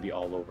probably going to be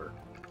all over.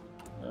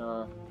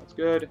 That's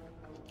good.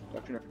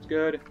 Production effort's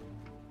good.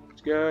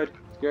 It's good.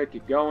 It's good.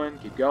 Keep going.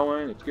 Keep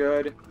going. It's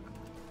good.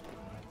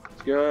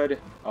 It's good.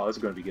 Oh, this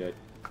is going to be good.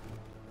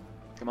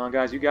 Come on,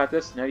 guys. You got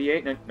this.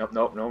 98. Nope,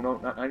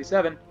 not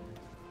 97.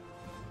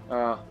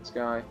 This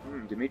guy.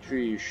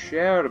 Dmitry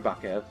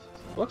Sherbakev.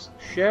 Looks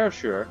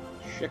Sher.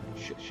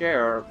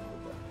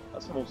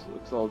 That's almost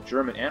looks all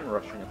German and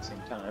Russian at the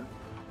same time.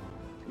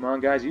 Come on,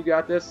 guys. You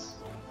got this.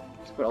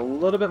 Just put a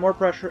little bit more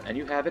pressure, and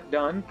you have it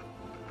done.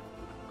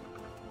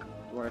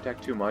 Don't want to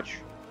attack too much.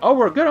 Oh,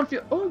 we're good on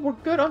field. Oh, we're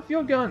good on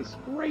field guns.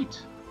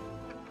 Great.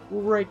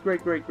 Great.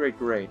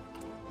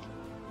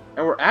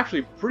 And we're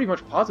actually pretty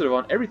much positive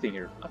on everything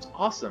here. That's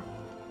awesome.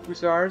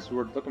 Hussars,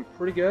 we're looking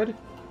pretty good.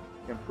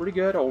 Looking pretty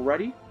good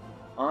already.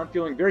 I'm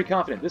feeling very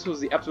confident. This was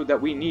the episode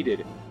that we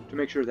needed to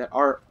make sure that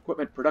our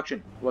equipment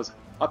production was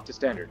up to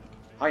standard.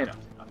 High enough.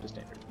 Up to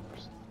standard, of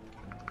course.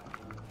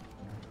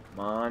 Come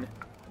on.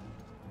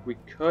 We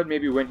could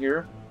maybe win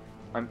here.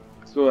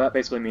 So that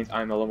basically means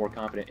I'm a little more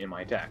confident in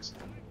my attacks.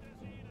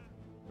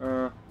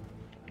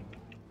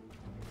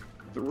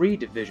 3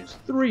 divisions.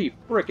 3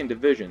 frickin'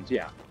 divisions,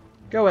 yeah.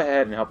 Go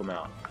ahead and help them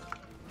out.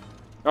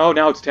 Oh,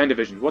 now it's 10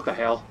 divisions. What the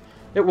hell?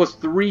 It was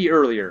 3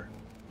 earlier.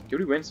 Did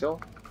we win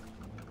still?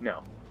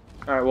 No.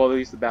 Alright, well, at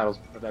least the battle's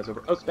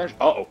over. Oh, Spanish.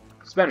 Uh-oh.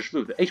 Spanish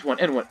flu, the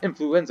H1N1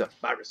 influenza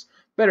virus,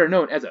 better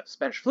known as a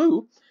Spanish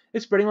flu,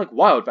 is spreading like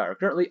wildfire.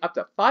 Currently, up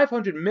to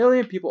 500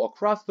 million people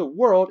across the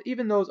world,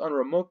 even those on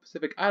remote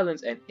Pacific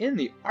islands and in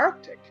the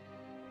Arctic,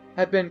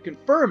 have been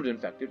confirmed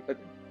infected.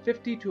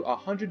 50 to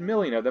 100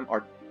 million of them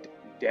are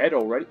dead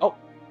already. Oh,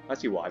 I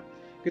see why.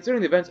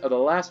 Considering the events of the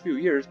last few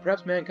years,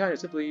 perhaps mankind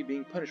is simply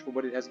being punished for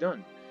what it has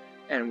done.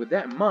 And with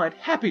that in mind,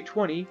 happy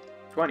 20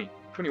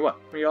 what?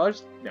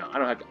 $20? No,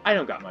 I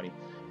don't got money.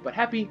 But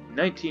happy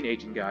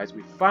 1918, guys.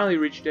 We finally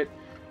reached it.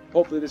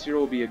 Hopefully this year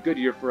will be a good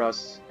year for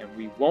us, and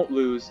we won't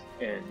lose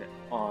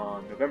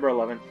on November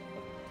 11th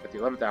at the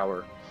 11th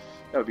hour.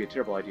 That would be a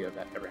terrible idea if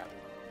that ever happened.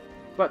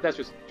 But that's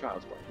just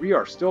child's play. We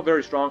are still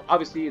very strong.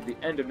 Obviously, the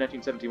end of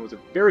 1917 was a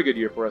very good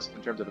year for us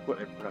in terms of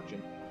equipment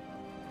production.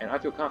 And I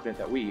feel confident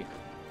that we,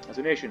 as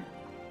a nation,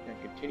 can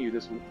continue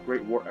this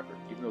great war effort,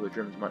 even though the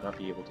Germans might not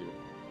be able to.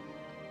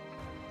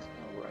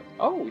 Alright.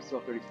 Oh, we still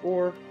have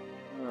 34.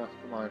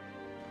 Come on.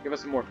 Give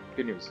us some more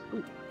good news.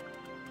 Ooh.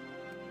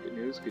 Good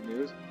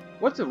news.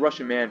 What's the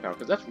Russian manpower?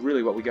 Because that's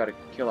really what we got to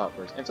kill out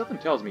first. And something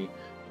tells me,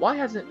 why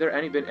hasn't there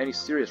been any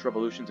serious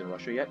revolutions in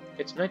Russia yet?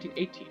 It's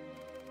 1918.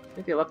 I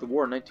think they left the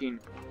war in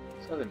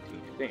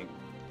 1917, I think.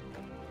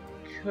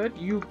 Could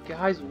you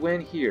guys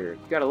win here?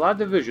 You got a lot of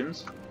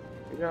divisions.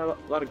 You got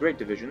a lot of great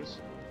divisions.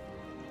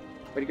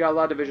 but he got a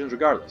lot of divisions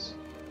regardless.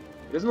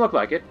 It doesn't look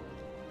like it,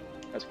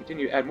 as we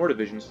continue to add more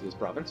divisions to this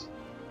province,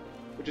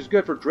 which is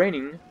good for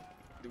draining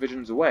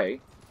divisions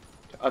away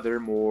to other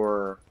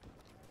more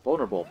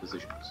vulnerable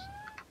positions.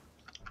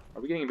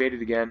 Are we getting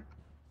invaded again?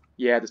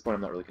 Yeah, at this point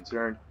I'm not really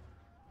concerned.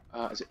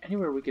 Is there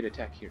anywhere we could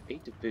attack here?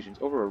 8 divisions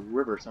over a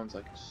river sounds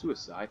like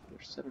suicide.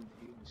 There's 7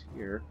 divisions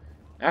here.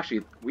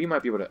 Actually, we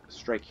might be able to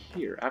strike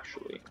here,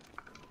 actually.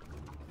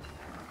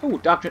 Oh,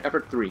 Doctrine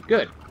Effort 3.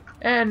 Good.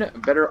 And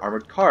better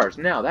armored cars.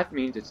 Now, that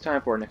means it's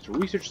time for our next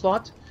research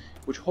slot,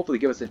 which will hopefully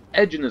give us an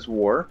edge in this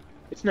war.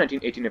 It's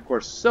 1918, of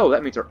course, so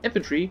that means our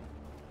infantry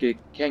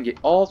can get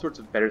all sorts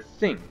of better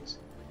things.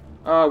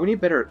 We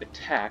need better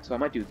attack, so I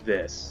might do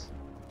this.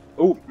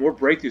 Oh, more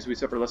breakthroughs so we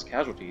suffer less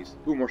casualties.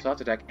 Ooh, more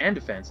shots attack and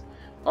defense.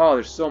 Oh,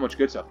 there's so much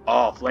good stuff.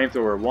 Oh,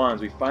 flamethrower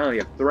ones. We finally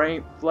have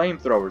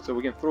flamethrowers, so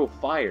we can throw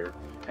fire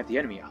at the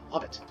enemy. I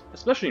love it.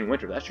 Especially in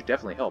winter. That should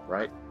definitely help,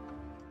 right?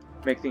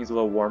 Make things a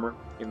little warmer.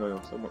 Even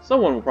though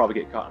someone will probably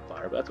get caught on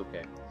fire, but that's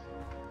okay.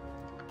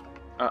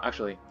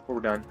 Actually, before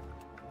we're done,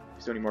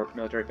 we still need more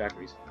military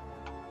factories.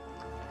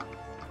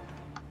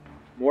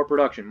 More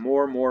production.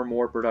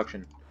 More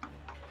production.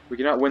 We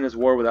cannot win this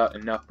war without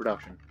enough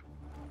production.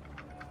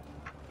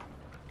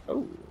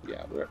 Oh,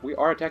 yeah, we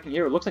are attacking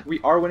here. It looks like we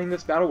are winning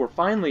this battle.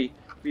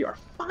 We are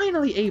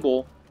finally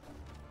able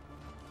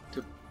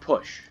to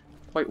push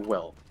quite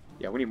well.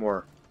 Yeah, we need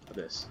more of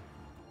this.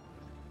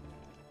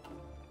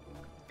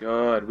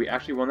 Good. We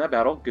actually won that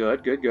battle.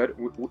 Good, good, good.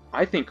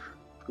 I think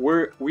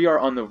we are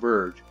on the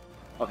verge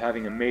of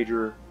having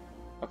a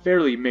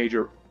fairly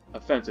major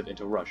offensive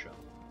into Russia.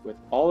 With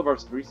all of our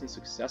recent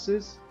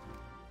successes,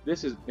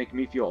 this is making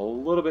me feel a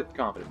little bit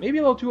confident. Maybe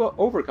a little too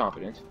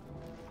overconfident,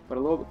 but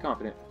a little bit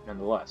confident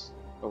nonetheless.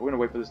 But we're going to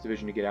wait for this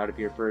division to get out of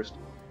here first,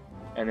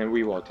 and then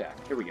we will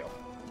attack. Here we go.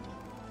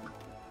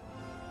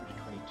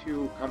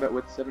 22, combat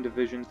with 7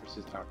 divisions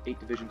versus our 8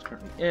 divisions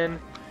currently in,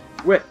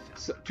 with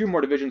 2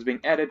 more divisions being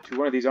added to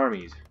one of these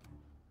armies.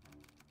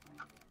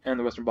 And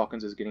the Western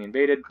Balkans is getting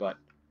invaded, but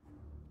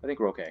I think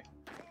we're okay.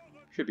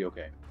 Should be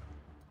okay.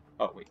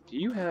 Oh, wait,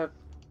 we have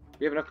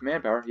enough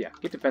command power? Yeah,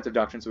 get defensive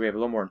doctrine so we have a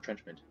little more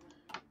entrenchment,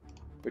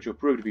 which will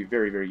prove to be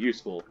very, very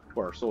useful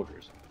for our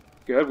soldiers.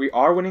 Good, we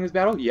are winning this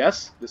battle.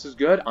 Yes, this is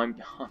good.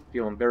 I'm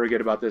feeling very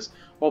good about this.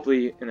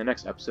 Hopefully, in the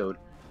next episode,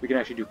 we can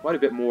actually do quite a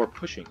bit more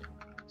pushing,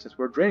 since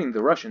we're draining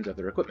the Russians of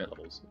their equipment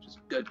levels, which is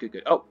good, good,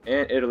 good. Oh,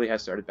 and Italy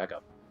has started back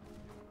up.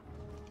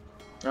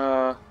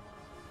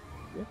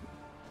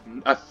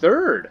 A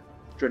third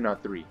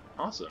Dreadnought 3.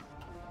 Awesome.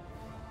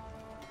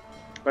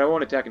 But I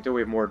won't attack until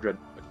we have more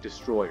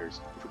destroyers,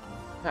 which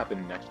will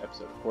happen next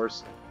episode, of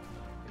course.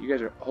 You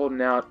guys are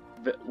holding out.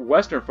 The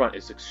Western Front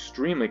is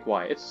extremely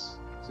quiet. It's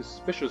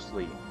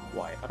suspiciously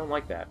quiet. I don't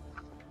like that.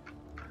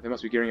 They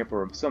must be gearing up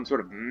for some sort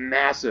of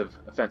massive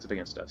offensive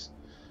against us.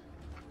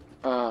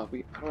 I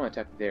don't want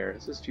to attack there.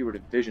 This is fewer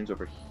divisions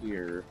over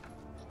here.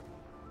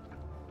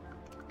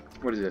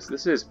 What is this?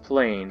 This is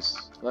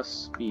planes. Less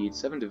speed.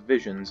 7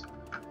 divisions.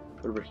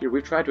 But over here,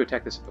 we've tried to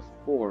attack this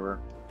before.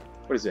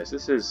 What is this?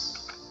 This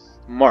is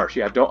marsh.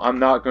 Yeah, I'm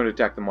not going to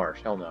attack the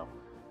marsh. Hell no.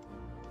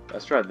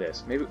 Let's try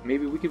this.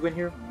 Maybe we could win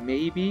here.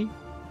 Maybe.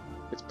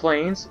 It's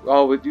planes.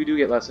 Oh, we do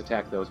get less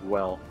attack though as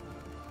well.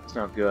 It's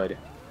not good.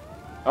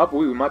 Oh,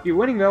 we might be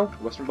winning though.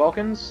 Western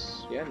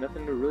Balkans. Yeah,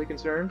 nothing to really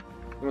concern.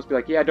 They must be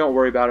like, yeah, don't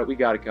worry about it. We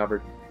got it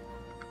covered.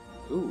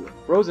 Ooh,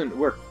 frozen.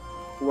 We're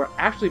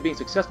actually being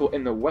successful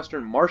in the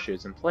western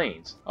marshes and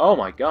plains. Oh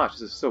my gosh,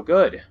 this is so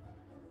good.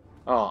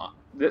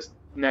 This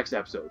next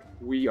episode,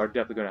 we are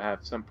definitely going to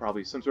have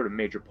probably some sort of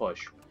major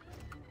push,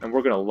 and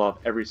we're going to love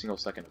every single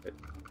second of it.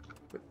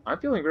 But I'm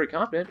feeling very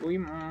confident. We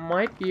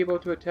might be able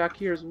to attack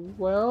here as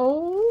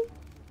well.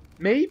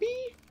 Maybe?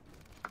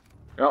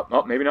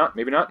 Oh, maybe not.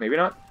 Maybe not. Maybe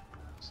not.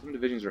 Some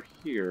divisions are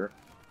here.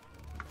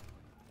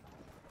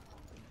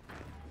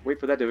 Wait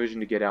for that division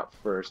to get out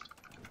first.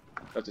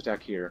 Let's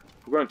attack here.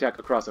 We're going to attack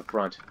across the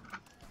front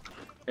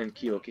and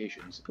key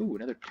locations. Ooh,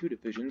 another 2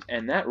 divisions,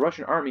 and that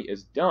Russian army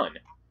is done.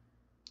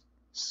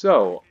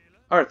 So,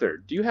 Arthur,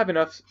 do you have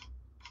enough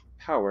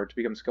power to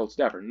become skilled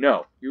staffer?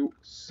 No, you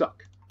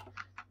suck.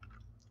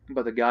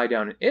 But the guy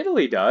down in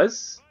Italy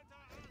does.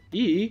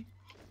 He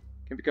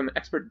can become an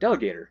expert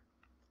delegator.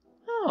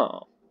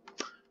 Oh.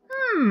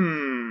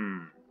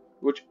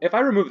 Which, if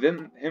I remove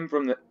him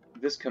from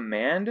this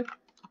command,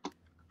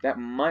 that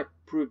might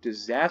prove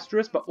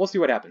disastrous, but we'll see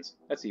what happens.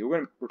 Let's see, we're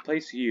going to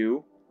replace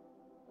you.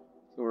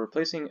 So we're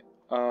replacing,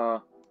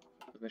 we're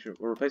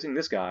replacing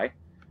this guy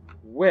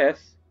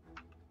with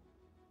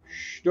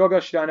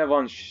Storgesteiner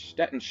von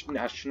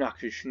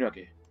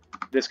Stettenschnacke.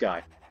 This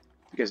guy.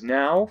 Because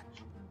now,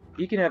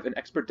 he can have an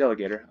expert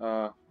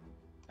delegator,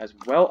 as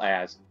well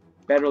as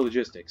better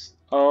logistics.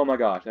 Oh my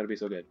gosh, that'll be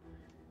so good.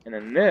 And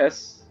then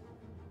this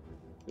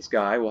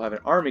guy will have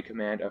an army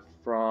command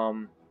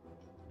from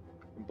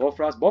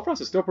Bofrost. Bofrost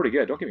is still pretty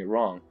good, don't get me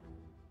wrong.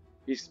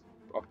 He's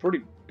a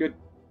pretty good,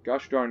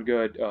 gosh darn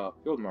good,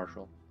 field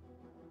marshal.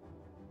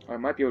 I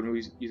might be able to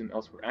use him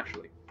elsewhere,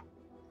 actually.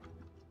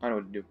 I know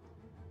what to do.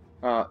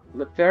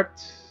 Lefert,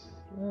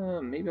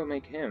 maybe I'll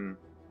make him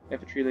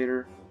Infantry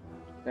leader.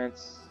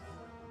 Defense.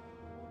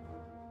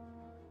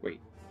 Wait.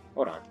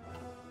 Hold on.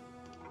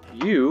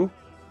 You...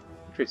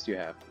 What traits do you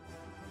have?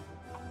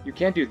 You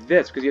can't do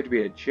this because you have to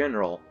be a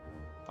general.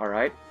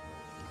 Alright?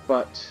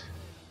 But...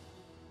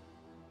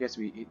 He has to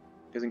be... He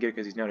doesn't get it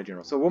because he's not a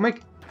general. So we'll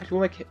make... Actually,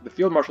 we'll make the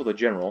Field Marshal the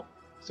general.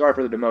 Sorry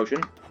for the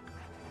demotion.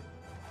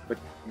 But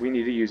we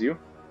need to use you.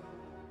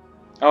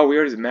 Oh, we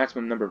already have the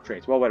maximum number of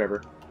traits. Well,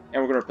 whatever.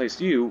 And we're going to replace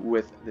you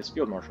with this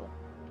Field Marshal.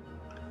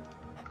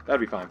 That'll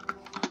be fine.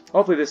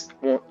 Hopefully this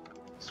won't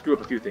screw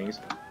up a few things.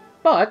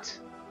 But,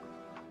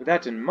 with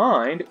that in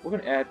mind, we're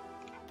going to add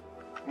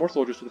more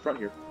soldiers to the front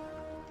here.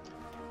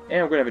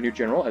 And we're going to have a new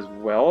general as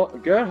well.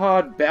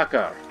 Gerhard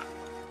Becker.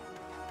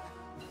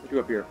 What do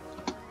up here?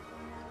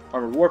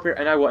 Armored Warfare.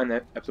 And I will end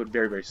that episode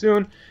very, very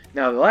soon.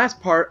 Now, the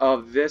last part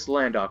of this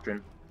land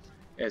doctrine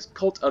is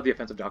Cult of the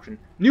Offensive Doctrine.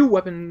 New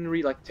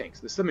weaponry like tanks,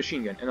 the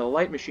submachine gun, and the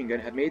light machine gun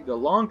had made the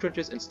long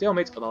trenches and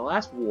stalemates of the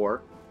last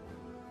war,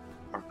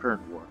 our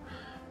current war,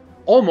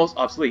 almost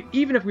obsolete.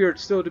 Even if we are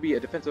still to be a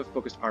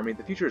defensive-focused army,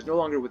 the future is no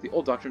longer with the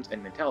old doctrines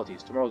and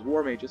mentalities. Tomorrow's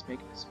war may just make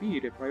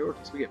speed a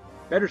priority, so we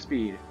get better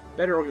speed,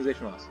 better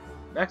organizational loss.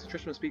 Max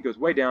entrenchment speed goes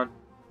way down,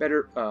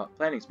 better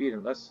planning speed,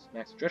 and less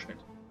max entrenchment.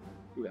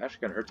 Ooh, that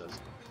actually kind of hurts us.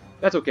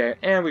 That's okay,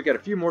 and we've got a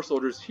few more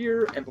soldiers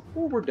here, and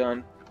before we're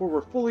done, before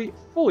we're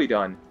fully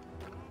done,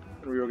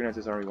 I'm going to reorganize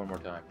this army one more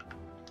time.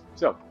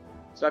 So,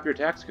 stop your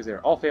attacks, because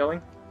they're all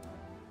failing.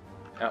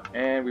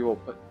 And we will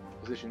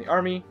position the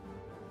army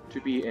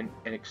to be in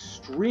an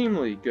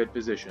extremely good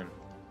position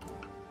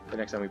the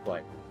next time we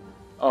play.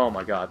 Oh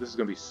my god, this is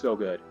going to be so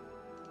good.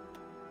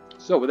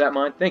 So, with that in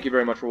mind, thank you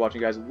very much for watching,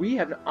 guys. We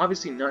have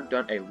obviously not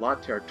done a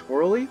lot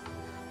territorially,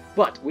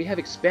 but we have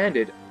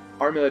expanded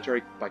our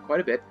military by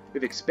quite a bit.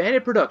 We've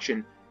expanded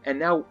production, and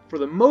now, for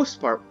the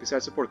most part,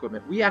 besides support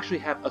equipment, we actually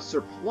have a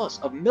surplus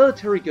of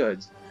military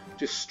goods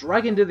to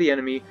strike into the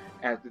enemy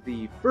at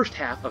the first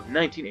half of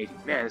 1980.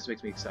 Man, this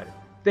makes me excited.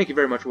 Thank you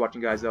very much for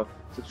watching, guys, though.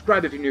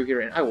 Subscribe if you're new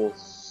here, and I will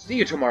see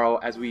you tomorrow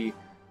as we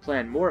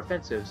plan more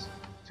offensives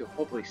to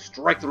hopefully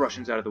strike the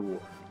Russians out of the war.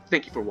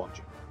 Thank you for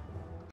watching.